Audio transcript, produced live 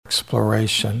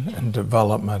exploration and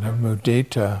development of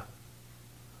mudita,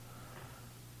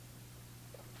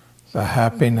 the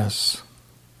happiness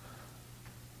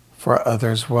for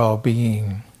others'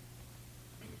 well-being.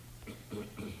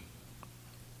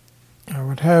 I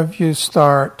would have you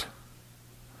start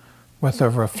with a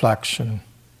reflection.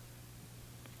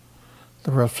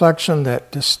 The reflection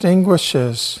that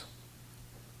distinguishes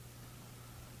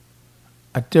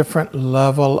a different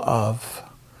level of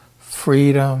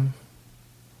freedom,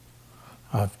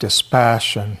 of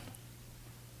dispassion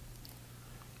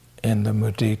in the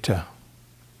mudita.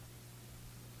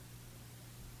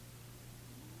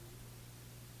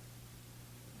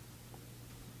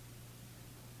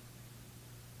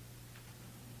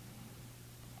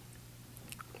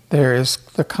 There is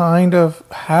the kind of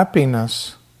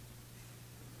happiness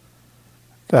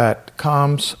that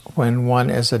comes when one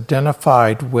is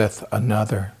identified with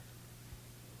another.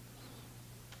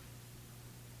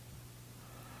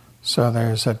 So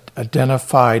there's an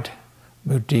identified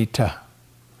mudita.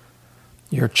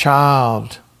 Your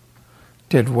child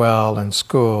did well in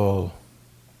school,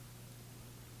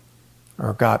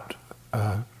 or got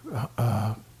a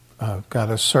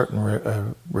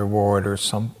certain reward or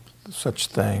some such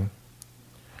thing,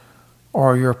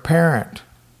 or your parent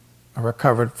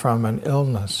recovered from an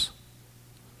illness,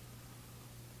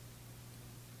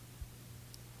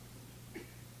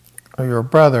 or your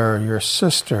brother or your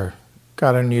sister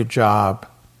got a new job,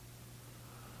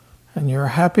 and you're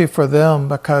happy for them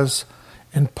because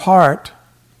in part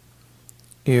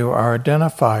you are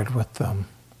identified with them,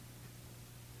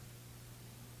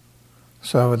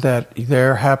 so that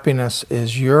their happiness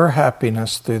is your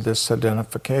happiness through this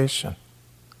identification.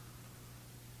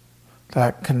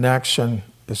 That connection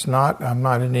is not, I'm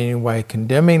not in any way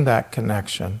condemning that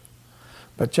connection,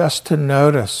 but just to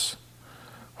notice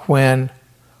when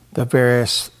the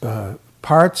various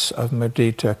parts of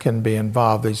mudita can be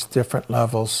involved, these different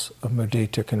levels of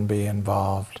mudita can be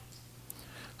involved.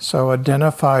 So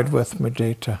identified with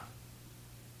mudita.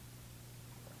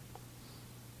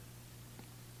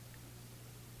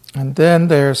 And then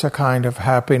there's a kind of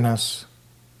happiness,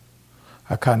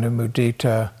 a kind of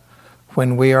mudita,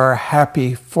 when we are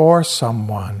happy for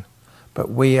someone, but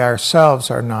we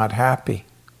ourselves are not happy.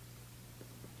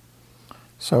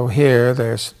 So here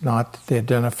there's not the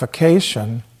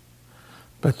identification,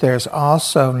 but there's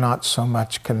also not so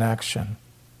much connection.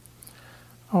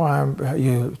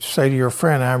 You say to your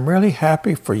friend, I'm really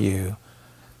happy for you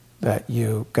that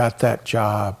you got that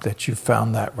job, that you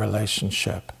found that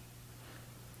relationship.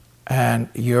 And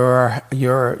you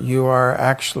are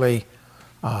actually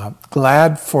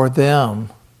glad for them,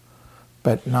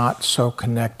 but not so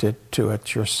connected to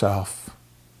it yourself.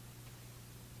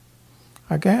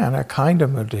 Again, a kind of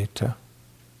mudita.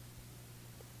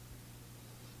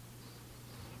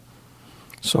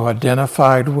 So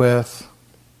identified with,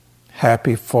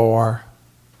 happy for,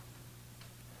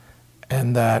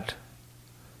 and that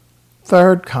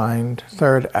third kind,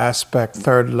 third aspect,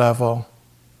 third level,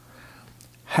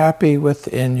 happy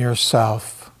within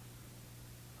yourself.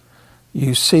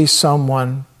 You see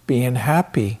someone being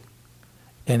happy,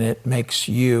 and it makes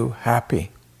you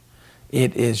happy.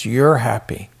 It is your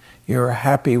happy. You're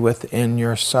happy within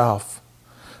yourself.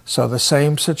 So the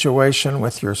same situation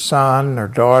with your son or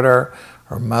daughter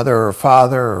or mother or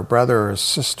father or brother or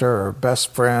sister or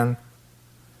best friend,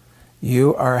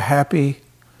 you are happy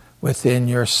within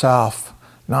yourself,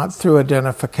 not through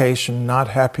identification, not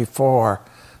happy for,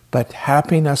 but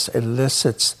happiness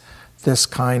elicits this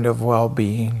kind of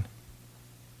well-being.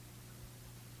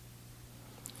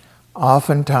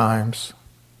 Oftentimes,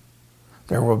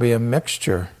 there will be a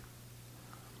mixture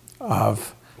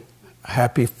of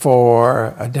happy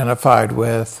for, identified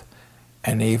with,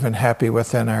 and even happy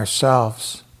within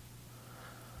ourselves.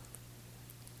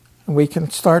 We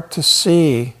can start to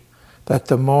see that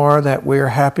the more that we're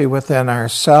happy within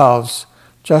ourselves,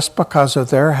 just because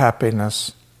of their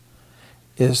happiness,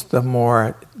 is the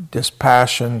more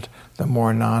dispassionate, the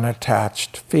more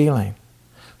non-attached feeling.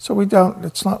 So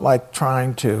it's not like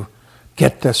trying to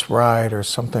get this right or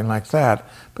something like that,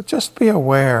 but just be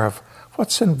aware of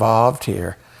what's involved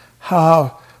here.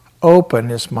 How open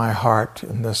is my heart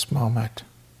in this moment?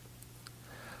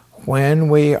 When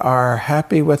we are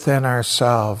happy within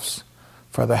ourselves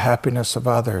for the happiness of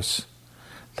others,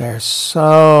 there's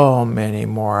so many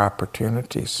more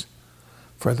opportunities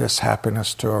for this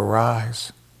happiness to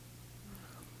arise.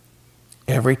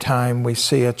 Every time we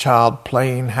see a child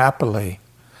playing happily,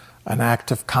 an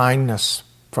act of kindness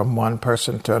from one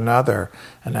person to another,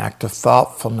 an act of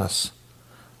thoughtfulness,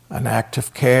 an act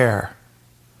of care,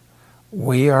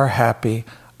 we are happy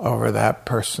over that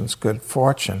person's good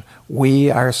fortune.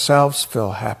 We ourselves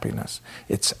feel happiness.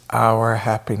 It's our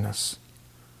happiness.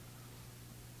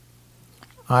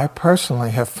 I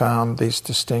personally have found these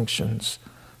distinctions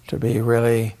to be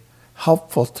really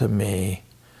helpful to me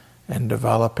in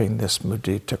developing this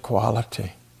mudita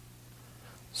quality.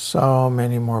 So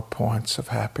many more points of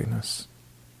happiness.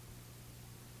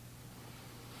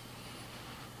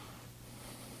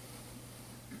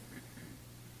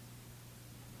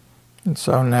 And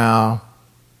so now,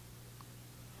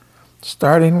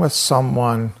 starting with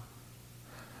someone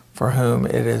for whom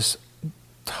it is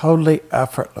totally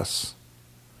effortless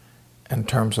in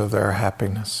terms of their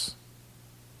happiness.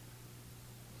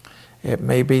 It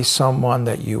may be someone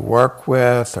that you work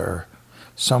with or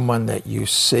someone that you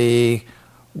see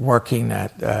working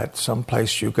at some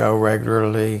place you go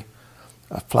regularly,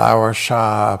 a flower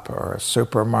shop or a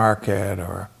supermarket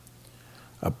or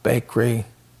a bakery.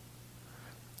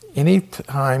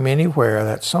 Anytime, anywhere,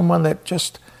 that someone that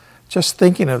just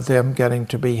thinking of them getting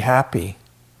to be happy,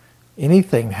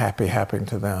 anything happy happening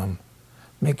to them,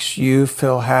 makes you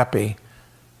feel happy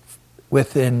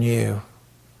within you.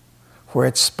 Where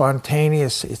it's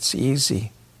spontaneous, it's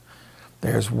easy.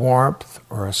 There's warmth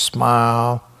or a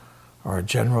smile or a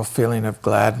general feeling of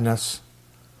gladness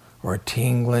or a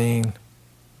tingling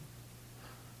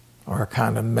or a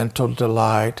kind of mental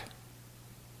delight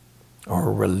or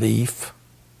a relief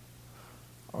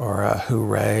or a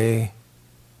hooray.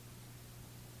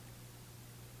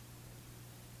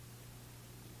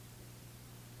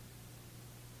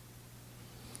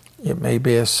 It may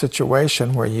be a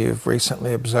situation where you've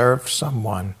recently observed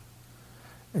someone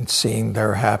and seen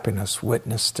their happiness,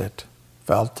 witnessed it,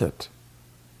 felt it.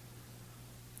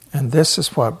 And this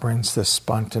is what brings this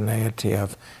spontaneity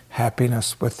of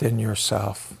happiness within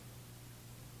yourself.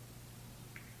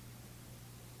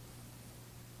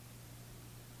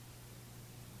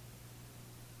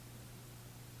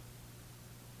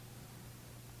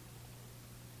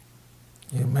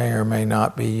 You may or may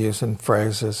not be using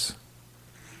phrases.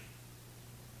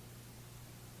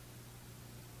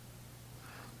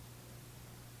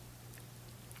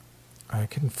 I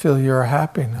can feel your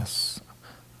happiness.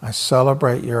 I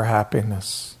celebrate your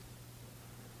happiness.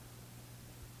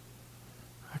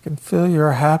 I can feel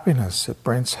your happiness. It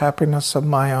brings happiness of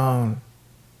my own.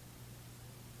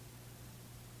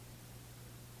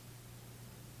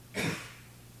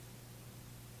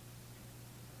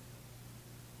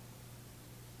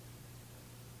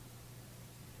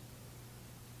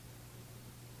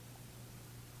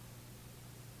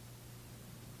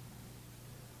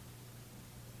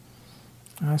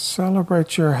 I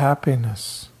celebrate your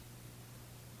happiness.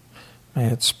 May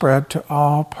it spread to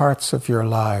all parts of your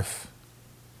life.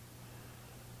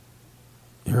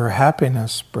 Your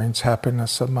happiness brings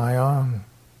happiness of my own.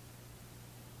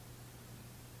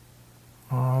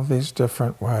 All these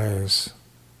different ways.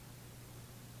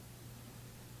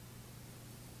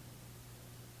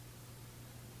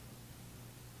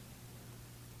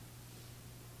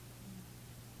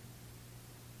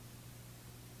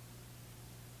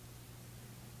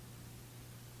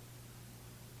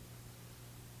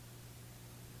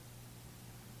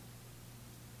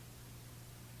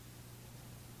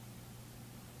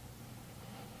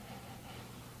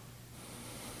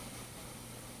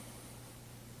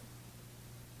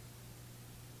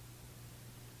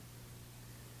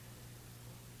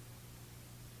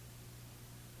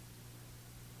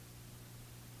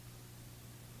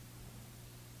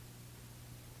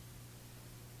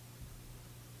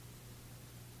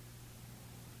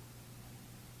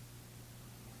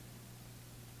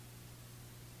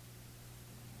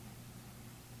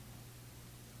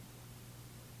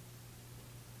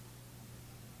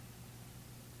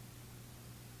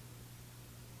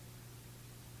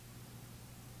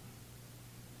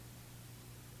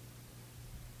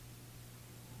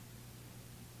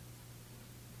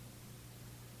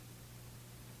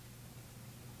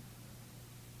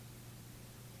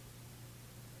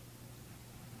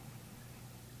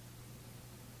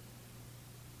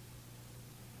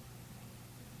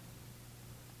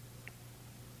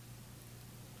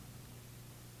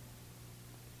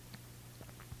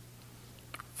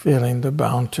 Feeling the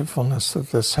bountifulness of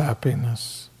this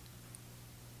happiness.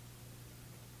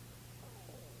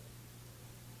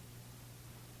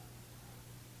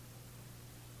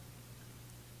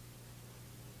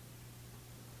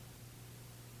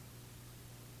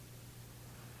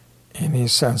 Any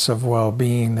sense of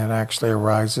well-being that actually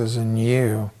arises in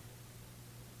you.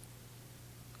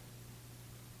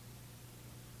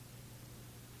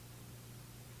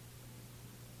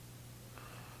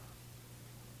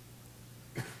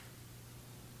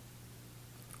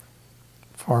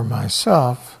 For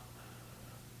myself,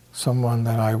 someone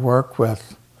that I work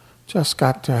with just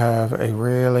got to have a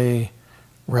really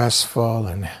restful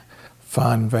and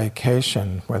fun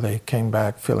vacation where they came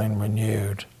back feeling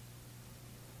renewed.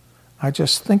 I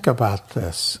just think about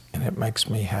this and it makes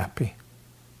me happy.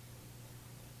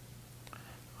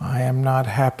 I am not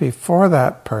happy for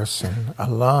that person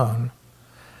alone.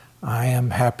 I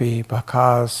am happy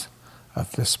because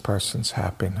of this person's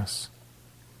happiness.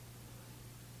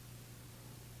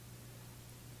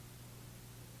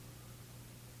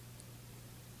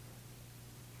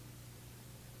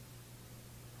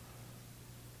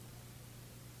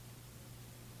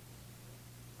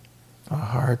 The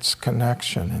heart's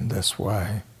connection in this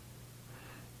way.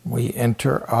 We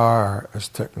enter R, as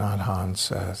Thich Nhat Hanh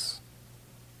says.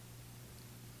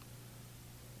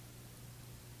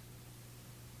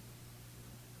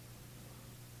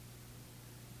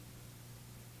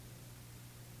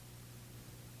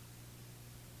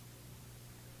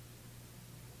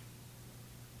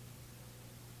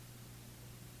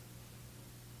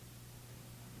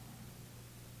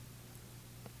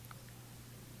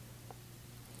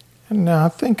 And now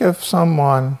think of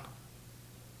someone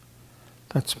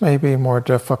that's maybe more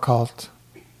difficult,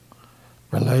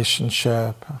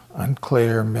 relationship,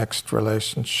 unclear, mixed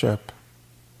relationship,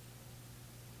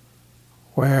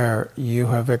 where you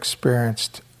have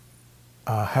experienced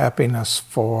happiness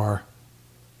for.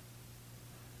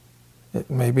 It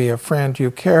may be a friend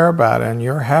you care about and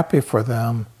you're happy for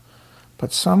them,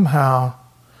 but somehow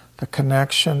the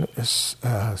connection is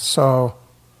so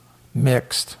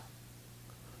mixed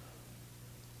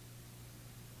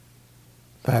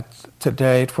that to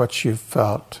date what you've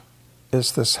felt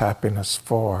is this happiness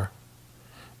for.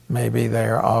 Maybe they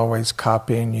are always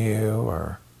copying you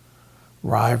or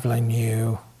rivaling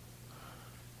you.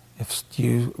 If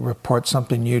you report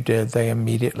something you did, they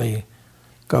immediately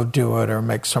go do it or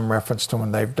make some reference to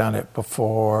when they've done it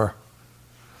before,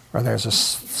 or there's a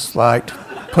slight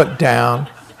put down.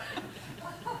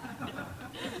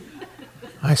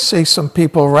 I see some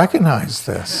people recognize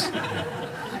this.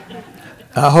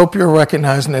 I hope you're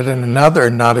recognizing it in another,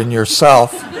 not in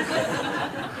yourself.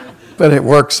 But it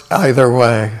works either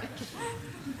way.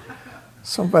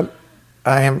 So, but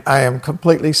I am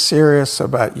completely serious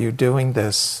about you doing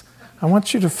this. I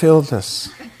want you to feel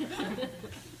this.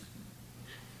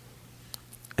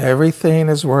 Everything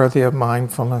is worthy of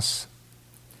mindfulness.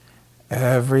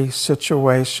 Every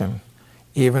situation,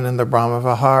 even in the Brahma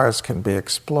Viharas, can be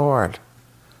explored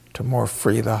to more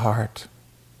free the heart.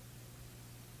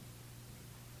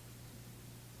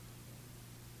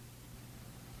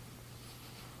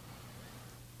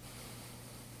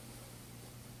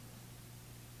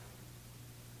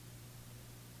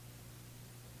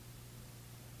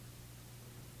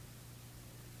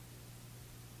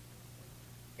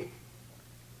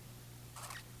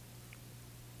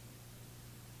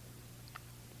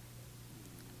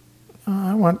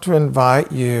 I want to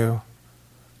invite you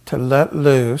to let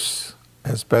loose,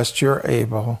 as best you're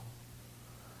able,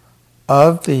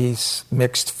 of these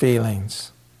mixed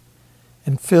feelings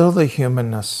and feel the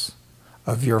humanness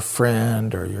of your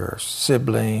friend or your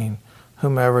sibling,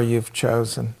 whomever you've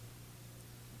chosen.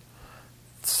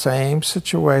 Same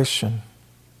situation,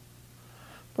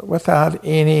 but without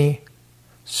any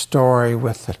story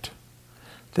with it.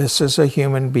 This is a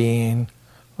human being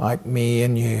like me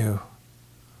and you.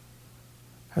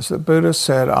 As the Buddha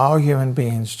said, all human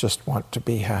beings just want to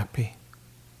be happy.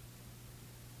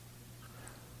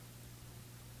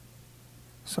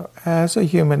 So as a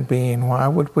human being, why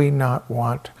would we not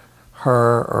want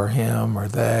her or him or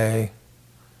they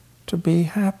to be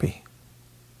happy?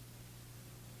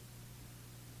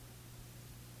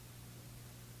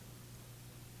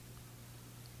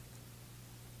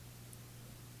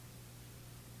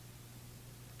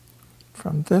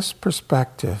 From this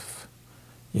perspective,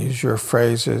 use your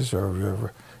phrases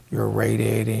or your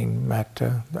radiating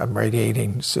metta,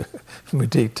 radiating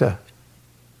mudita.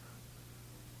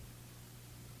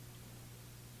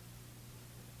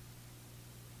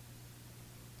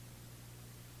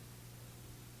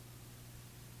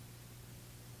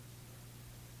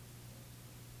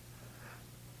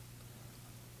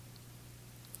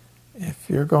 If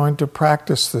you're going to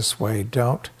practice this way,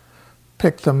 don't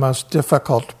pick the most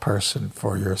difficult person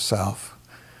for yourself.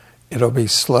 It'll be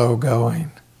slow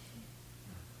going.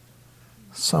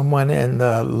 Someone in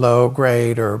the low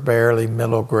grade or barely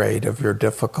middle grade of your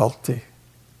difficulty.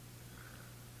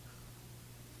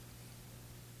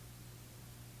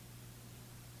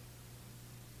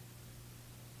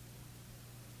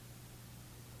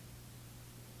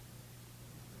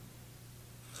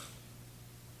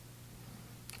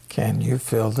 Can you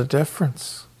feel the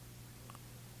difference?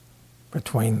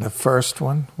 between the first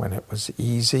one, when it was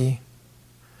easy,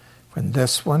 when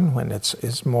this one, when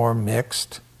is more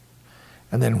mixed,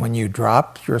 and then when you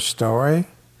drop your story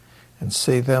and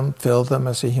see them, feel them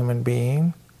as a human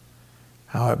being,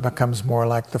 how it becomes more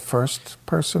like the first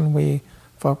person we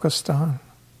focused on.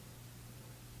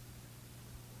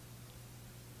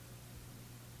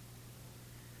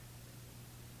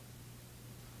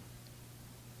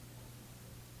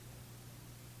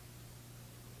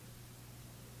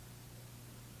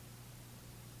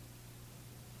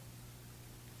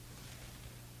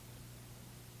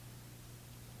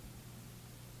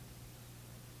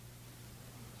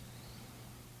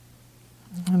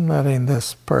 And letting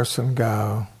this person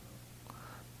go,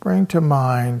 bring to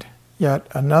mind yet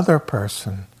another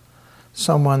person,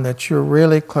 someone that you're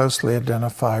really closely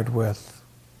identified with.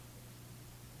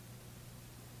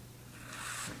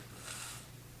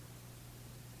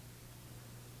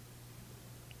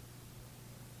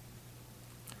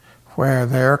 Where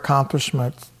their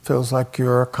accomplishment feels like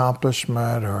your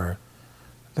accomplishment, or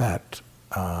that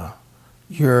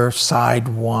your side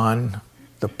won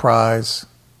the prize.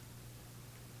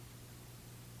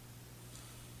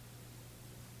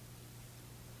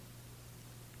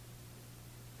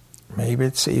 Maybe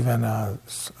it's even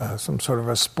some sort of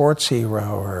a sports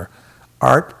hero or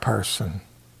art person.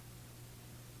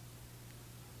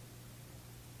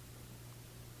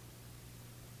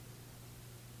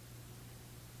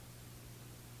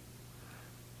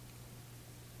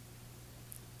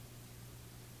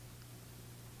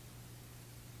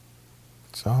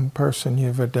 Some person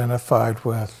you've identified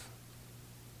with.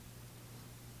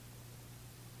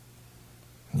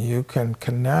 You can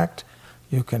connect.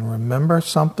 You can remember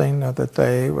something that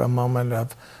a moment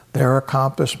of their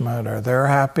accomplishment or their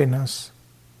happiness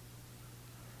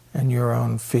and your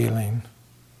own feeling.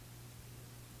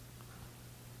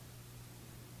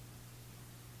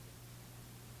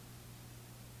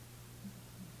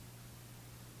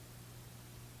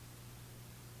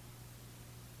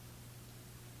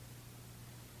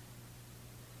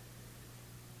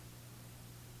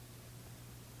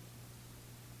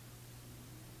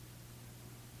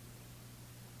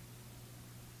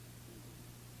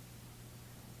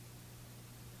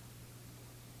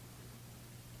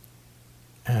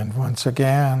 And once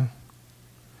again,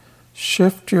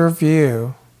 shift your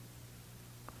view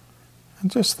and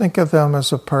just think of them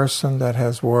as a person that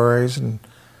has worries and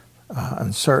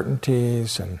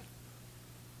uncertainties and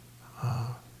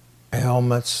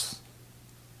ailments,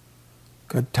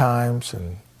 good times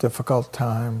and difficult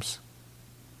times.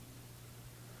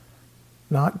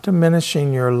 Not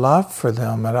diminishing your love for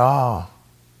them at all,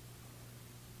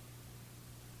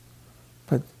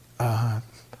 but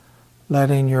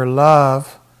letting your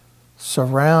love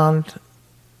surround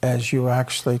as you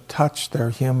actually touch their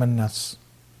humanness.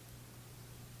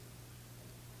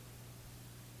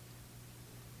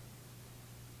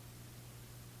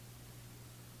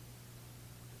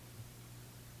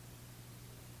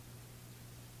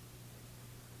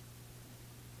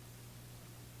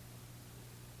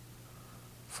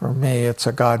 For me, it's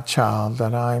a godchild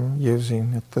that I'm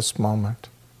using at this moment.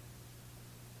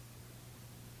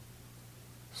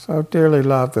 So dearly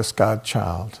love this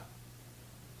godchild.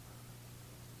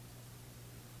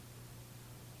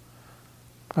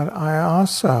 But I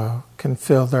also can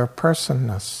feel their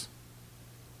personness.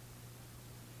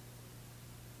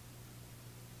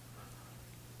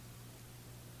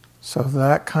 So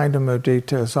that kind of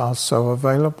mudita is also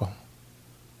available.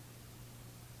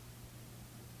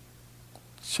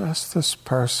 Just this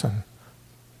person,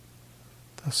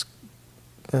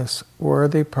 this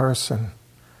worthy person,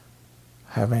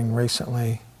 having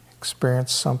recently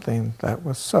experienced something that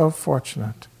was so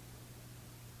fortunate.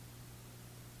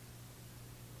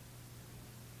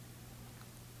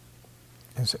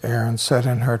 As Erin said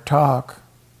in her talk,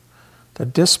 the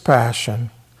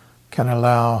dispassion can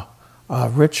allow a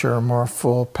richer, more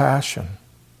full passion.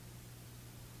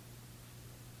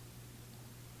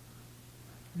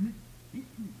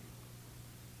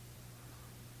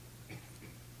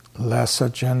 Less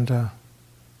agenda,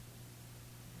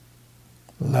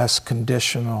 less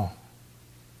conditional.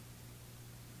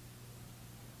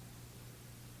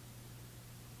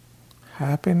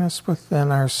 Happiness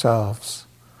within ourselves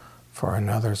for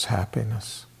another's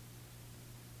happiness.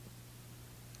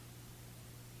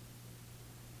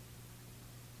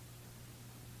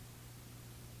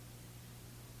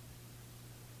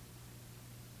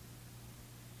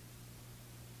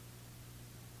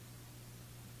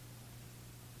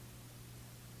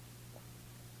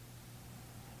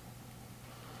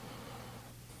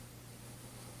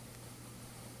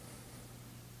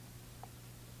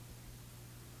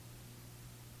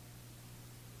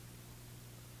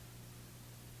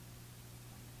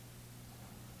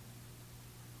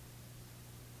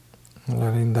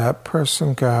 Letting that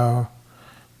person go.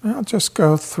 Now just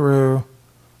go through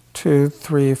 2,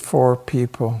 3, 4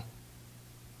 people.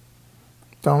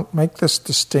 Don't make this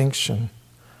distinction.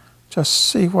 Just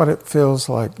see what it feels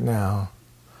like now.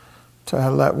 To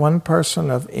let one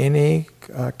person of any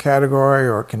category,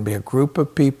 or it can be a group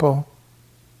of people,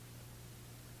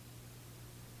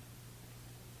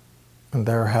 and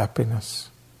their happiness.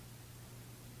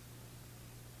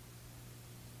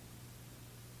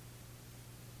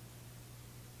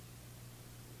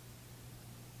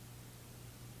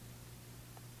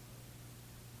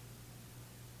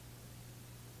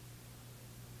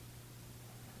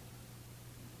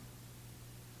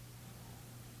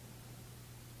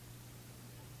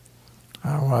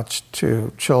 I watched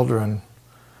 2 children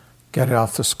get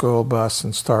off the school bus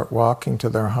and start walking to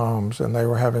their homes, and they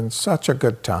were having such a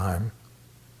good time.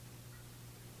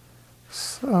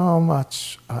 So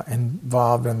much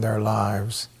involved in their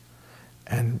lives,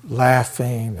 and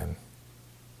laughing,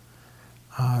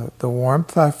 and the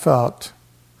warmth I felt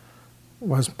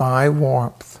was my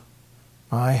warmth,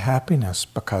 my happiness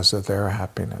because of their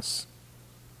happiness.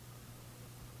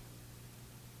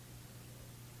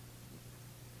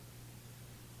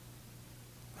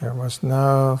 There was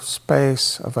no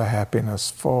space of a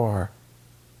happiness for.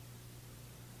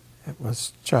 It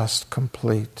was just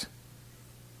complete.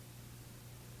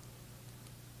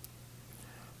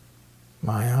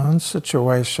 My own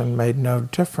situation made no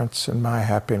difference in my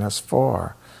happiness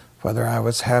for, whether I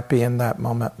was happy in that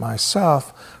moment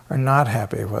myself or not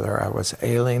happy, whether I was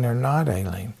ailing or not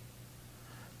ailing.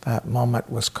 That moment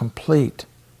was complete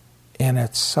in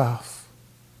itself.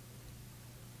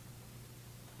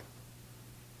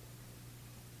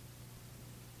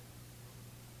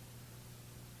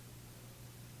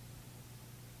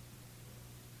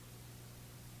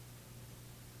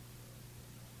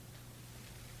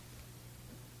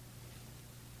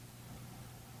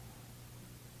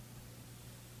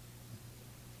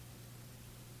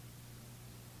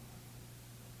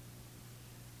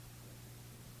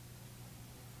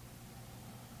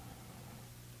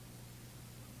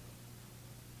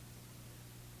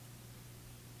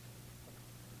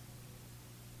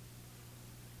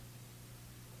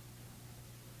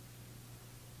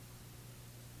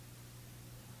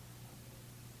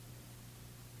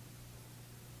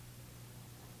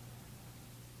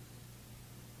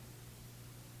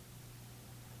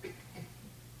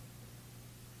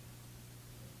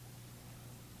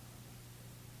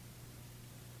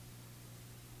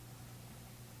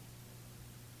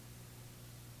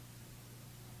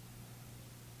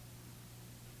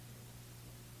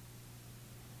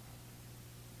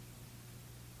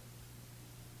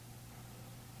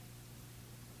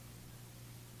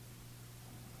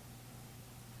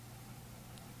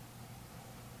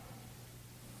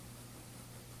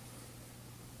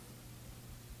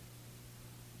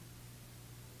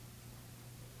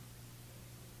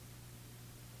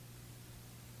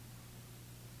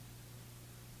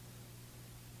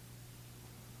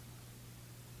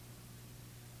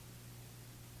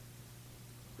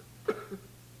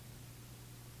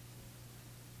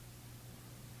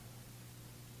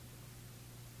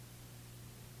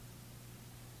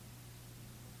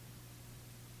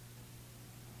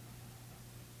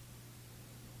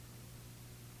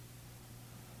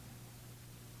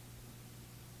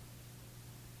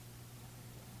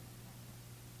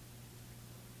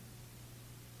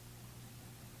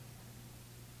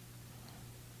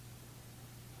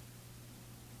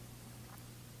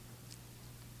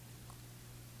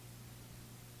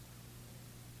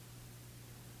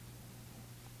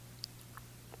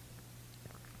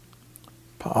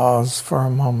 Pause for a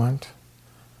moment.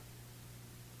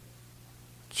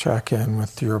 Check in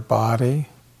with your body.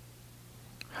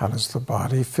 How does the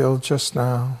body feel just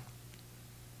now?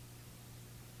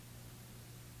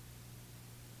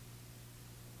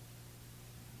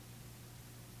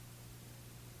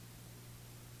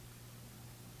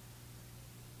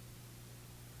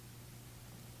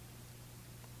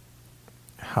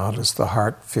 How does the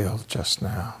heart feel just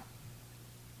now?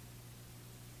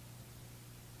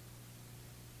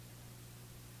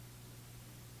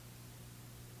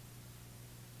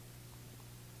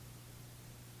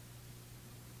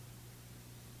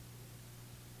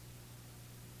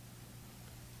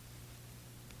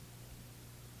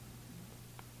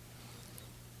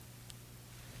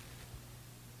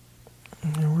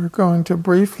 And we're going to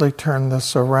briefly turn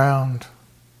this around.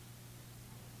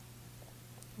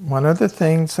 One of the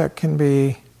things that can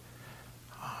be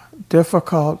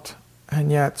difficult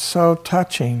and yet so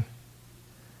touching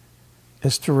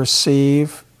is to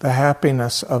receive the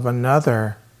happiness of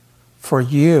another for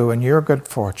you and your good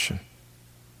fortune.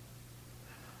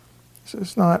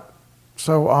 is not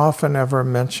so often ever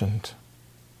mentioned.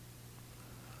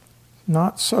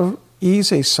 Not so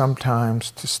easy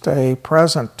sometimes to stay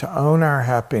present, to own our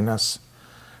happiness,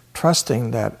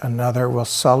 trusting that another will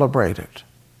celebrate it.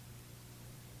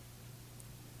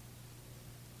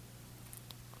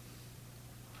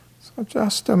 So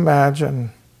just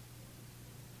imagine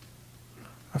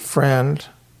a friend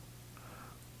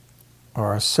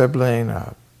or a sibling,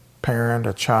 a parent,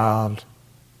 a child,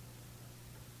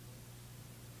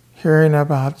 hearing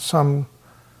about some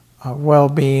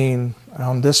well-being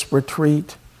on this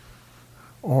retreat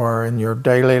or in your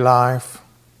daily life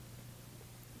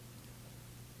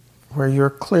where you're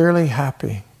clearly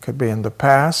happy. It could be in the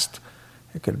past,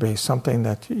 it could be something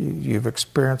that you've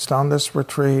experienced on this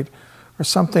retreat, or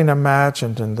something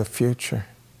imagined in the future.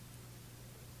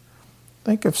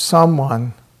 Think of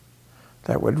someone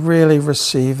that would really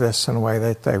receive this in a way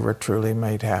that they were truly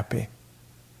made happy.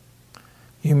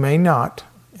 You may not,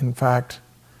 in fact,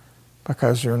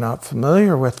 because you're not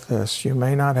familiar with this, you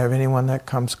may not have anyone that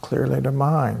comes clearly to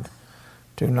mind.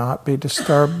 Do not be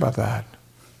disturbed by that.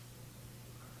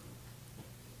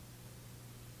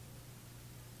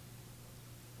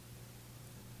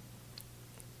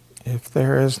 If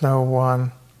there is no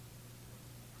one,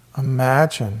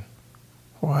 imagine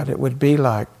what it would be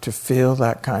like to feel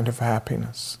that kind of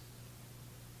happiness.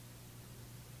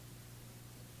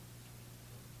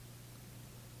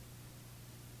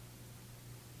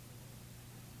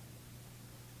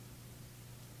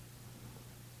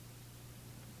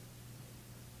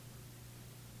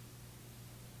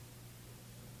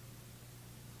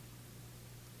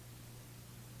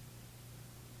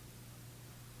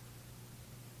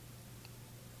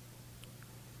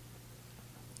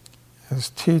 As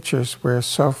teachers, we're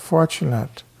so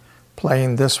fortunate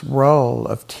playing this role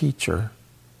of teacher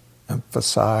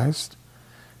emphasized,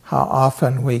 how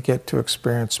often we get to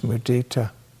experience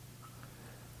mudita,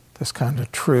 this kind of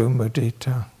true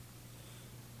mudita,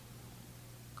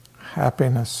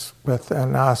 happiness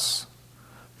within us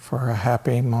for a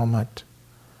happy moment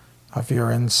of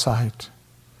your insight,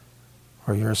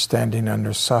 or you're standing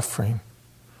under suffering,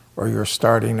 or you're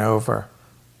starting over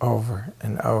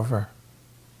and over.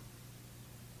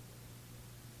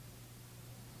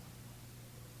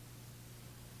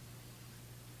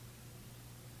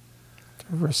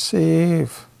 To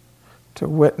receive, to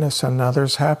witness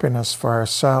another's happiness for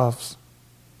ourselves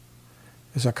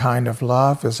is a kind of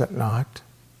love, is it not?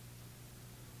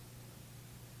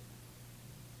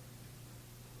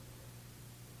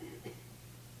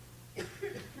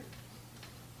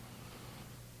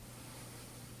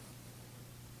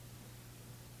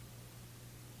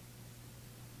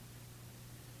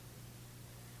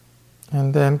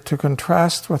 And then to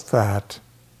contrast with that,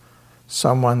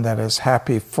 someone that is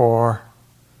happy for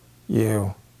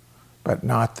you, but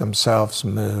not themselves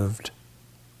moved.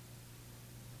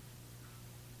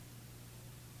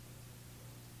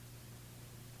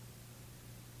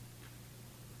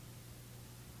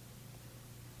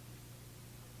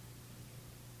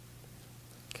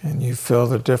 Can you feel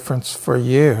the difference for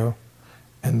you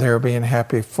and they're being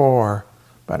happy for,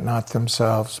 but not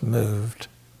themselves moved?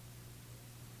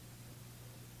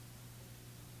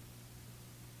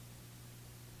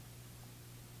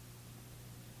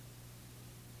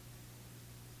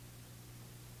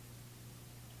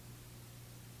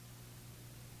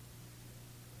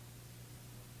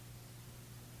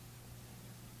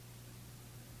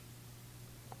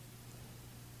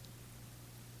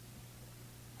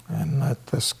 And let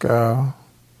this go.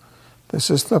 This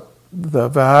is the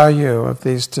value of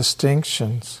these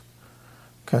distinctions.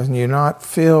 Can you not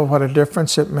feel what a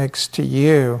difference it makes to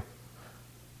you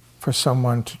for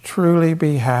someone to truly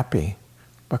be happy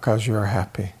because you're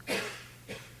happy?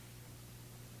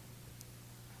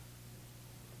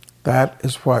 That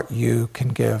is what you can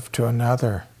give to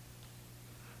another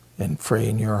in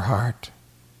freeing your heart.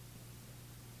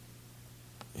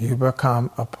 You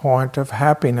become a point of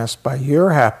happiness by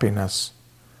your happiness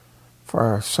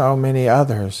for so many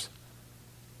others,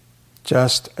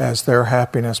 just as their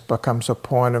happiness becomes a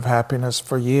point of happiness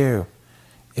for you.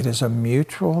 It is a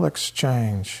mutual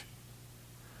exchange.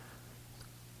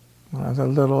 One of the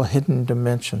little hidden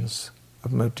dimensions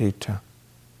of mudita.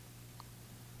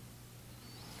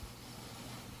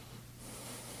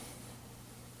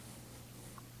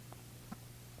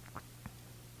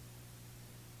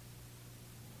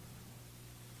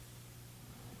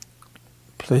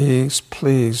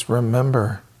 Please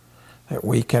remember that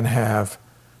we can have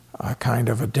a kind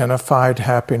of identified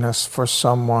happiness for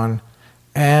someone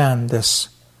and this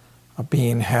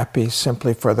being happy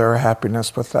simply for their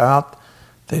happiness without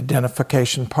the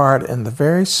identification part in the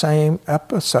very same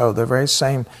episode, the very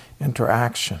same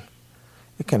interaction.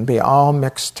 It can be all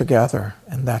mixed together,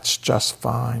 and that's just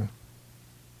fine.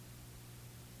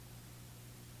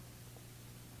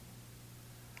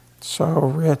 So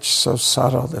rich, so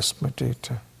subtle, this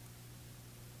mudita.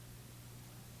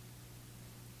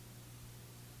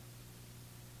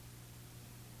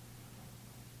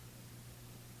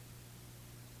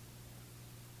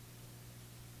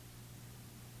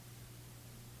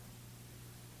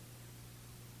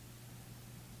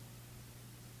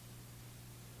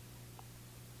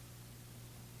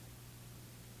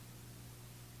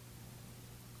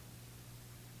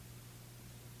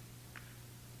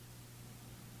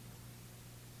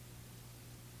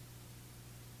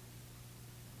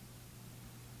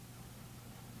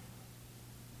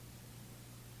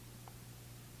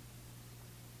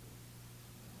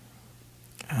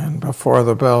 And before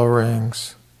the bell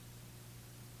rings,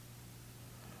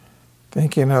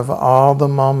 thinking of all the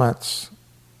moments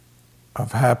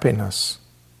of happiness,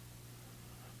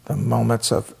 the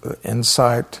moments of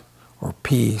insight or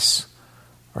peace,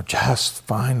 or just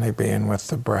finally being with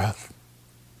the breath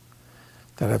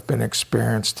that have been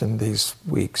experienced in these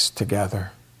weeks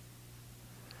together.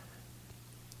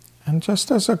 And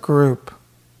just as a group,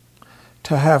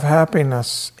 to have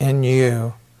happiness in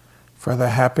you for the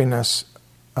happiness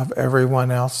of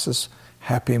everyone else's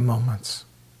happy moments,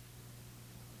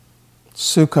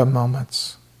 sukha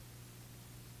moments.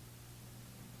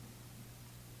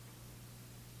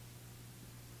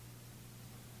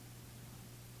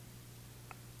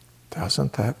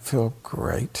 Doesn't that feel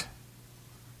great?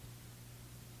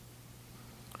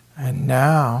 And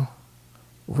now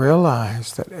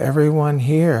realize that everyone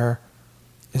here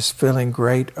is feeling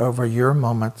great over your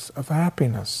moments of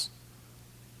happiness.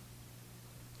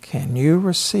 Can you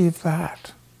receive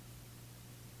that?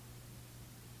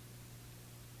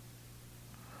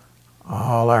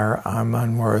 All our I'm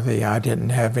unworthy, I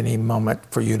didn't have any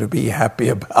moment for you to be happy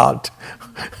about.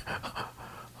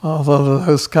 All of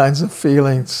those kinds of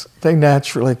feelings, they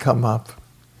naturally come up.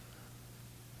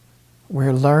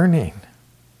 We're learning.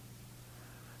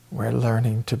 We're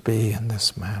learning to be in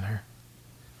this manner.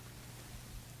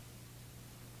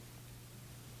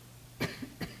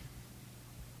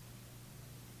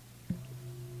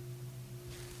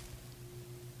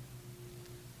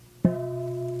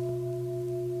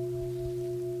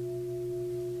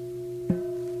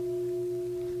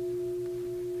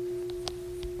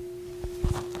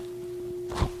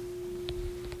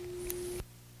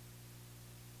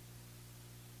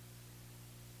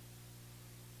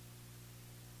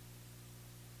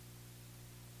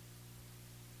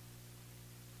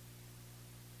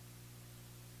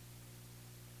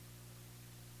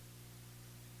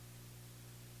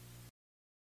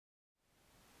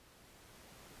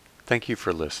 Thank you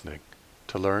for listening.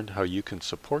 To learn how you can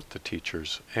support the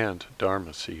teachers and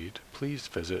Dharma Seed, please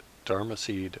visit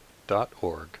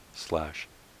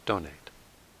dharmaseed.org/donate.